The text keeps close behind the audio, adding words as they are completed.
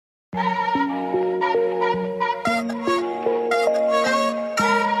I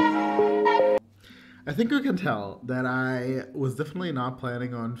think you can tell that I was definitely not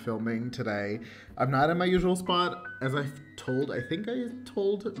planning on filming today. I'm not in my usual spot, as I think I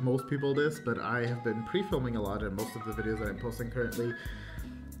told most people this, but I have been pre-filming a lot, and most of the videos that I'm posting currently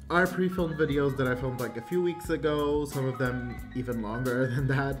are pre-filmed videos that I filmed like a few weeks ago, some of them even longer than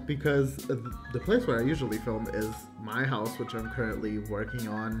that, because the place where I usually film is my house, which I'm currently working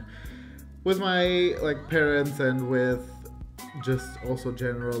on with my parents and with just also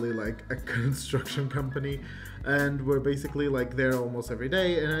generally like a construction company, and we're basically like there almost every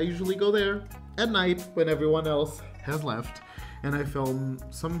day, and I usually go there at night when everyone else has left, and I film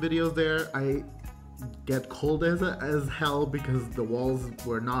some videos there. I get cold as hell because the walls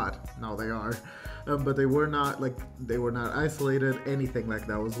were not, now they are, but they were not isolated, anything like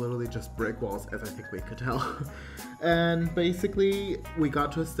that. It was literally just brick walls, as I think we could tell. And basically we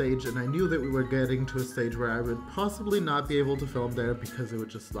got to a stage, and I knew that we were getting to a stage where I would possibly not be able to film there because it would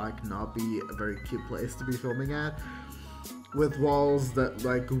just like not be a very cute place to be filming at, with walls that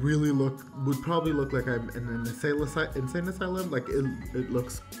like really would probably look like I'm in an insane asylum. Like it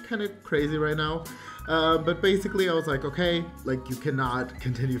looks kind of crazy right now. But basically I was like, okay, like you cannot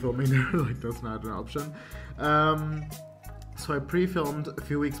continue filming there, like that's not an option. So I pre-filmed a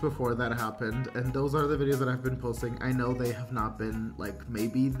few weeks before that happened, and those are the videos that I've been posting. I know they have not been like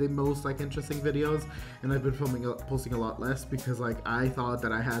maybe the most like interesting videos, and I've been posting a lot less because like I thought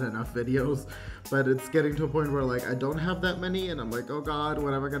that I had enough videos, but it's getting to a point where like I don't have that many, and I'm like, oh god,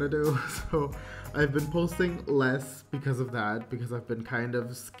 what am I gonna do? So I've been posting less because of that, because I've been kind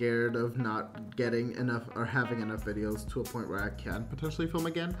of scared of not getting enough or having enough videos to a point where I can potentially film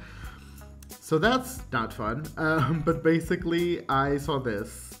again. So that's not fun, but basically I saw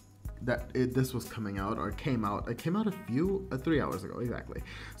this was coming out, or came out. It came out 3 hours ago exactly.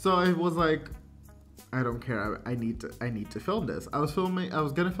 So I was like, I don't care. I need to film this. I was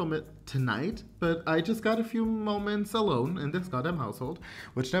gonna film it tonight, but I just got a few moments alone in this goddamn household,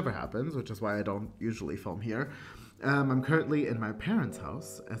 which never happens, which is why I don't usually film here. I'm currently in my parents'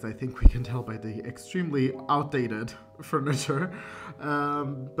 house, as I think we can tell by the extremely outdated furniture.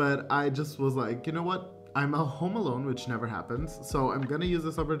 But I just was like, you know what? I'm home alone, which never happens. So I'm gonna use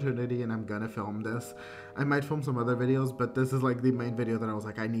this opportunity and I'm gonna film this. I might film some other videos, but this is like the main video that I was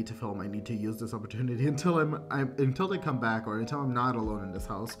like, I need to film. I need to use this opportunity until until they come back, or until I'm not alone in this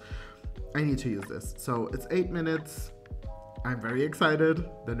house. I need to use this. So it's 8 minutes. I'm very excited.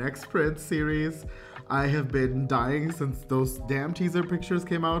 The next Prince series. I have been dying since those damn teaser pictures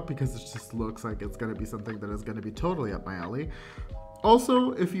came out, because it just looks like it's gonna be something that is gonna be totally up my alley.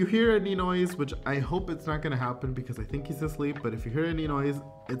 Also, if you hear any noise, which I hope it's not gonna happen because I think he's asleep, but if you hear any noise,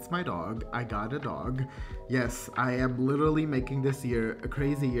 it's my dog. I got a dog. Yes, I am literally making this year a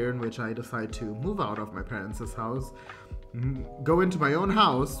crazy year in which I decide to move out of my parents' house, go into my own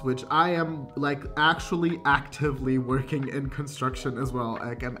house, which I am like actually actively working in construction as well.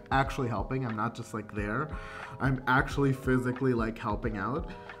 Like I'm actually helping. I'm not just like there. I'm actually physically like helping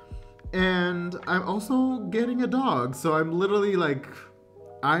out. And I'm also getting a dog. So I'm literally like,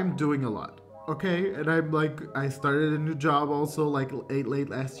 I'm doing a lot. Okay. And I'm like, I started a new job also like late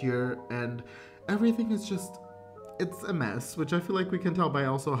last year, and everything is just, it's a mess, which I feel like we can tell by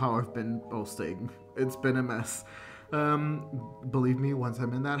also how I've been posting. It's been a mess. Believe me, once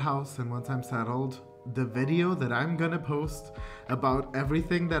I'm in that house and once I'm settled, the video that I'm gonna post about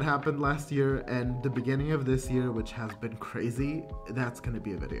everything that happened last year and the beginning of this year, which has been crazy, that's gonna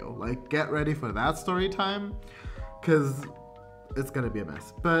be a video. Like, get ready for that story time, because it's gonna be a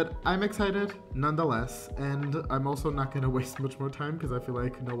mess. But I'm excited nonetheless, and I'm also not gonna waste much more time because I feel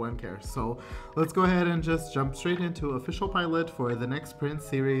like no one cares. So let's go ahead and just jump straight into official pilot for the next Prince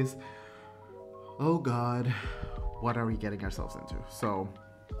series. Oh god. What are we getting ourselves into? So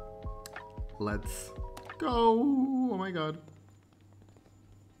let's go. Oh my god.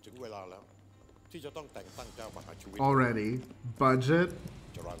 Already. Budget.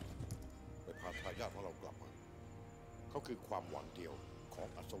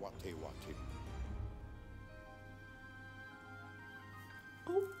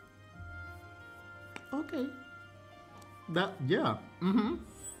 Oh. Okay. That, yeah. Mm-hmm.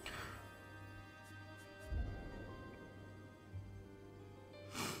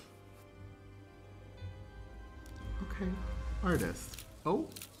 Okay. Artist. Oh,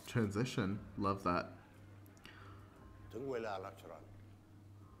 transition. Love that.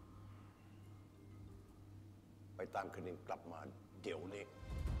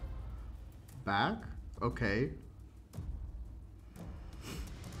 Back? Okay.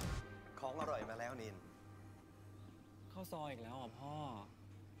 ของอร่อยมาแล้วนิน ข้าวซอยอีกแล้วอ่ะพ่อ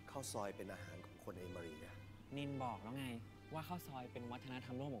ข้าว าวซอยเป็นอาหารของคนเอมารีอะนินบอกแล้วไงว่าข้าวซอยเป็นวัฒนธร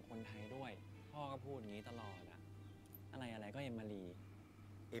รมร่วมของคนไทยด้วยพ่อก็พูดอย่างนี้ตลอดอะอะไรก็เอมารี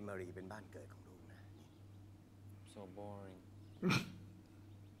เป็นบ้านเกิดของลูกนะ so boring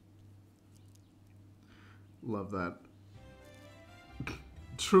Love that.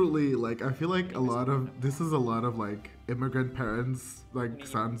 Truly, like, I feel like this is a lot of like immigrant parents, like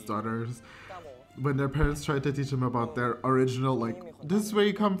sons, daughters, when their parents try to teach them about their original, like, this is where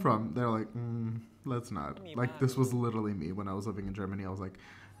you come from. They're like, let's not. Like, this was literally me when I was living in Germany. I was like,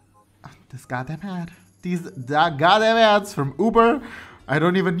 this goddamn ad. These goddamn ads from Uber. I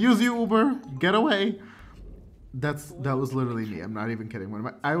don't even use you, Uber. Get away. That was literally me. I'm not even kidding.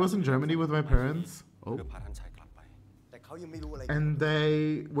 I was in Germany with my parents. Oh. And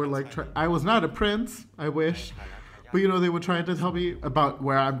they were like, I was not a prince, I wish. But you know, they would try to tell me about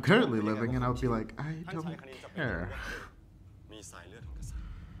where I'm currently living, and I would be like, I don't care.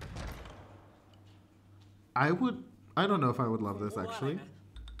 I don't know if I would love this actually.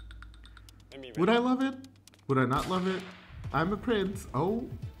 Would I love it? Would I not love it? I'm a prince. Oh.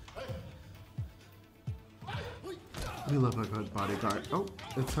 We love a good bodyguard. Oh,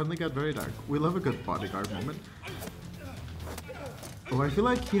 it suddenly got very dark. We love a good bodyguard moment. Oh, I feel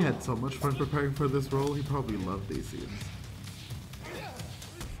like he had so much fun preparing for this role. He probably loved these scenes.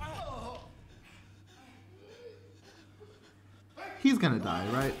 He's gonna die,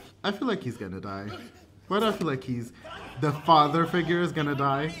 right? I feel like he's gonna die. Why do I feel like the father figure is gonna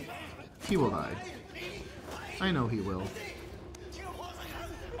die? He will die. I know he will.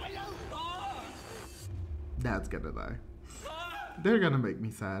 That's gonna die. They're gonna make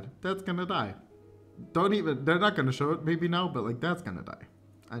me sad. That's gonna die. They're not gonna show it maybe now, but like, that's gonna die.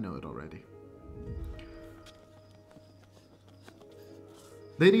 I know it already.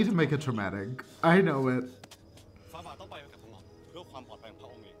 They need to make it traumatic. I know it.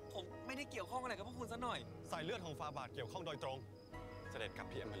 ผมไม่ได้เกี่ยวข้องอะไรกับพวกคุณซะหน่อยสายเลือดของฟาบาทเกี่ยวข้องโดยตรงเสด็จกับ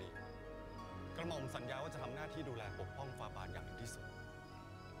พี่เอมิลีกระหม่อมสัญญาว่าจะทำหน้าที่ดูแลปกป้องฟาบาทอย่างถึงที่สุด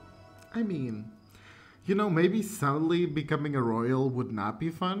I mean, you know, maybe suddenly becoming a royal would not be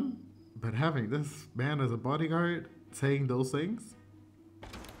fun, but having this man as a bodyguard saying those things,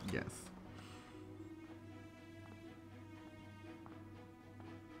 yes.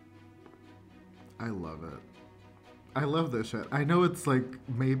 I love it. I love this shit. I know it's like,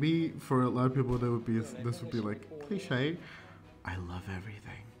 maybe for a lot of people this would be like cliche. I love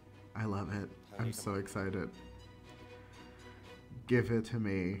everything. I love it. I'm so excited. Give it to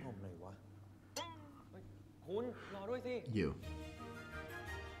me. You.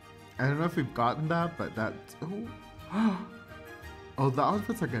 I don't know if we've gotten that, but that's... Oh. Oh, the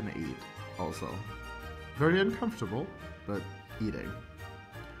outfits are gonna eat, also. Very uncomfortable, but eating.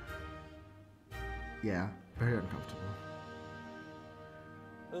 Yeah, very uncomfortable.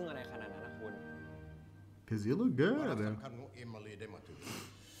 Because you look good.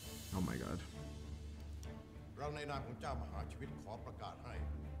 Oh my god. เราในนามของเจ้ามหาชีวิตขอประกาศให้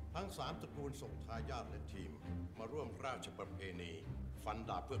ทั้ง3ตระกูลส่งทายาทและทีมมาร่วมราชประเพณีฟัน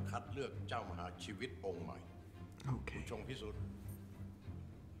ดาบเพื่อคัดเลือกเจ้ามหาชีวิตองค์ใหม่ผู้ชงพิสุทธิ์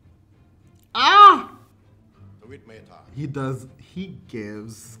Ah! ทวิตเมธา He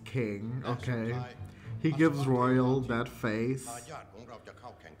gives king, okay. He gives royal that face. ทายาทของเราจะเข้า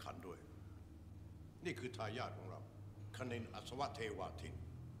แข่งขันด้วยนี่คือทายาทของเราคณินอัศวะเทวาทิน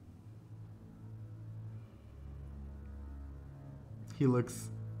He looks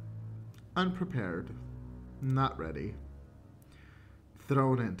unprepared, not ready,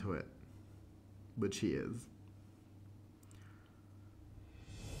 thrown into it, which he is.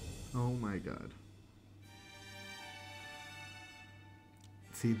 Oh my god.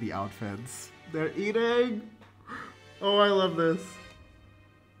 See the outfits. They're eating! Oh, I love this.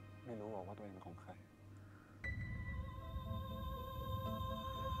 ไม่รู้ว่าตัวเองเป็นของใคร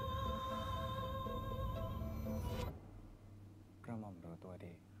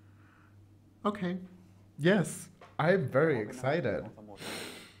Okay. Yes, I'm very excited.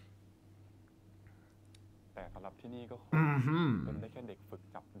 แต่สำหรับที่นี่ก็เป็นได้แค่เด็กฝึก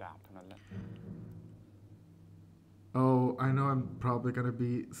จับดาบเท่านั้นแหละ Oh, I know I'm probably gonna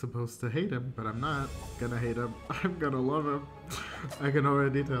be supposed to hate him, but I'm not gonna hate him. I'm gonna love him. I can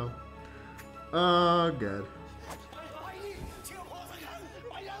already tell. Good.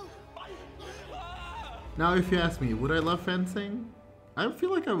 Now, if you ask me, would I love fencing? I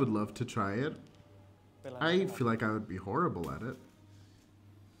feel like I would love to try it. I feel like I would be horrible at it.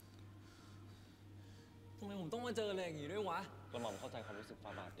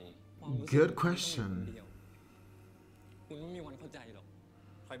 Good question. คุณไม่มีวันเข้าใจหรอก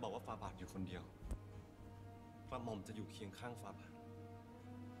ใครบอกว่าฟาบาทอยู่คนเดียวกระหม่อมจะอยู่เคียงข้างฟาบาท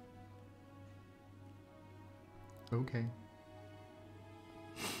Okay.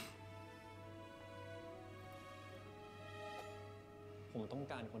 ผมต้อง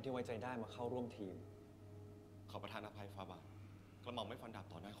การคนที่ไว้ใจได้มาเข้าร่วมทีม ขอประทานอภัยฟาบาทกระหม่อมไม่ฟันดาบ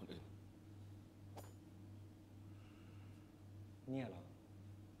ต่อหน้าคนอื่น เนี่ยเหรอ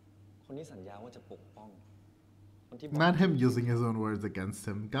คนที่สัญญาว่าจะปกป้อง คนที่บอก Not him using his own words against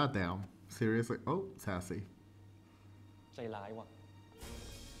him. Goddamn. Seriously. Oh, sassy. ใจร้ายว่ะ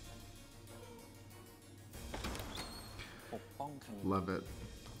ปกป้องคณี Love it.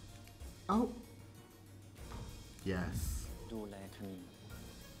 Oh. Yes. ดูแลคณี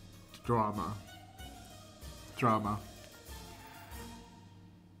Drama. Drama.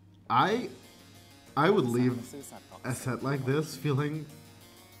 I would leave ซื่อสัตย์ต่อ a set like this feeling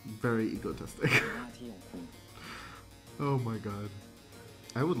very egotistic. หน้าที่ของคุณ Oh my god.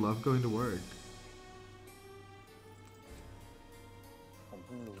 I would love going to work. ผมเ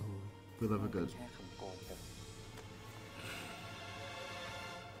พิ่งรู้ We love a เป็น good. แค่คำโกหก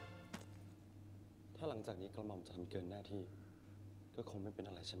ถ้าหลังจากนี้กระหม่อมจะทำเกินหน้าที่ ก็คงไม่เป็น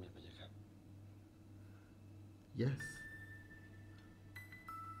อะไรใช่ไหมพะยะค่ะ Yes.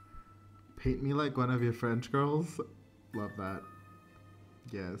 Paint me like one of your French girls. Love that.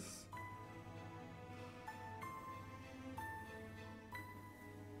 Yes.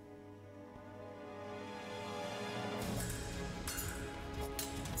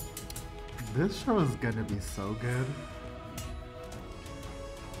 This show is gonna be so good.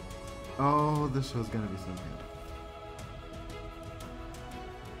 Oh, this show's gonna be so good.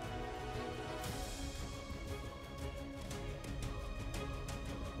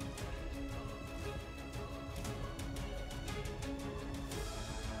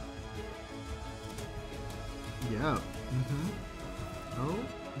 Yeah. Oh,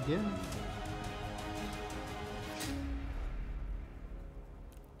 yeah.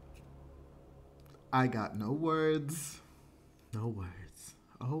 I got no words. No words.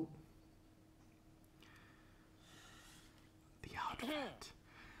 Oh. The outfit.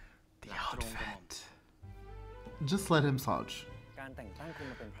 The outfit. Just let him slouch. การแต่งตั้งคุณ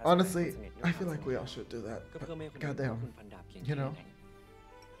มาเป็นพระ Honestly, สนิท I feel like we all should do that. ก็เพื่อไม่ให้คน God อื่นรู้ damn. คุณฟันดาบเก่ง You know. แค่ไหน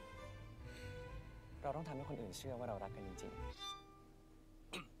เราต้องทำให้คนอื่นเชื่อว่าเรารักกันจริง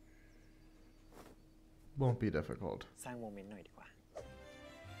Won't be difficult. ๆ สร้างโมเมนต์หน่อยดีกว่า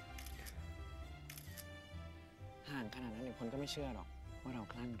ห่างขนาดนั้นเดี๋ยวคนก็ไม่เชื่อหรอกว่าเรา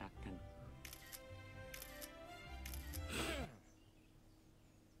คลั่งรักกัน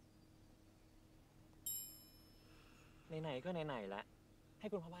ไหนๆก็ไหนๆแล้วให้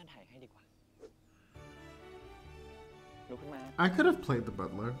คุณพ่อบ้านถ่ายให้ดีกว่า ลุกขึ้นมา I could have played the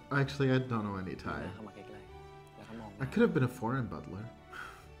butler. Actually, I don't know any ห Thai. น้าเข้ามาใกล้ๆแล้วก็มองห I น้า could have been a foreign butler.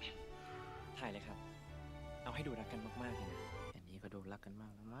 ถ่ายเลยครับ เอาให้ดูรักกันมากๆเลยนะ อย่างนี้ก็ดูรักกันมา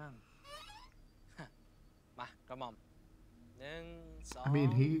กแล้วมั้งฮะมากระหม่อม1 2 I mean,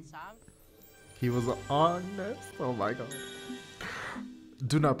 3 He was honest. Oh my god.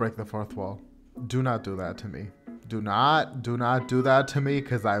 Do not break the fourth wall. Do not do that to me. Do not do that to me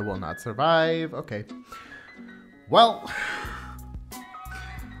because I will not survive. Okay. Well,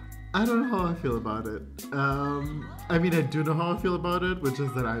 I don't know how I feel about it. I mean, I do know how I feel about it, which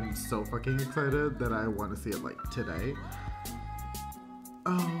is that I'm so fucking excited that I want to see it like today.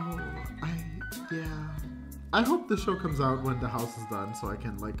 Oh, yeah. I hope the show comes out when the house is done so I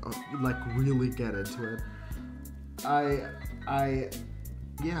can like really get into it.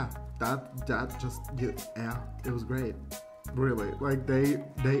 Yeah, that just, yeah, it was great. Really, like they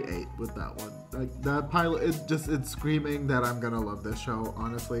ate with that one. Like that pilot, it's screaming that I'm gonna love this show,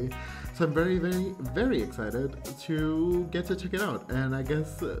 honestly. So I'm very, very, very excited to get to check it out. And I guess,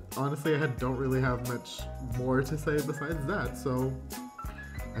 honestly, I don't really have much more to say besides that. So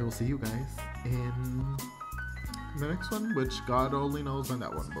I will see you guys in the next one, which God only knows when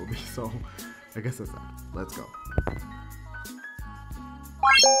that one will be. So I guess that's that. Let's go.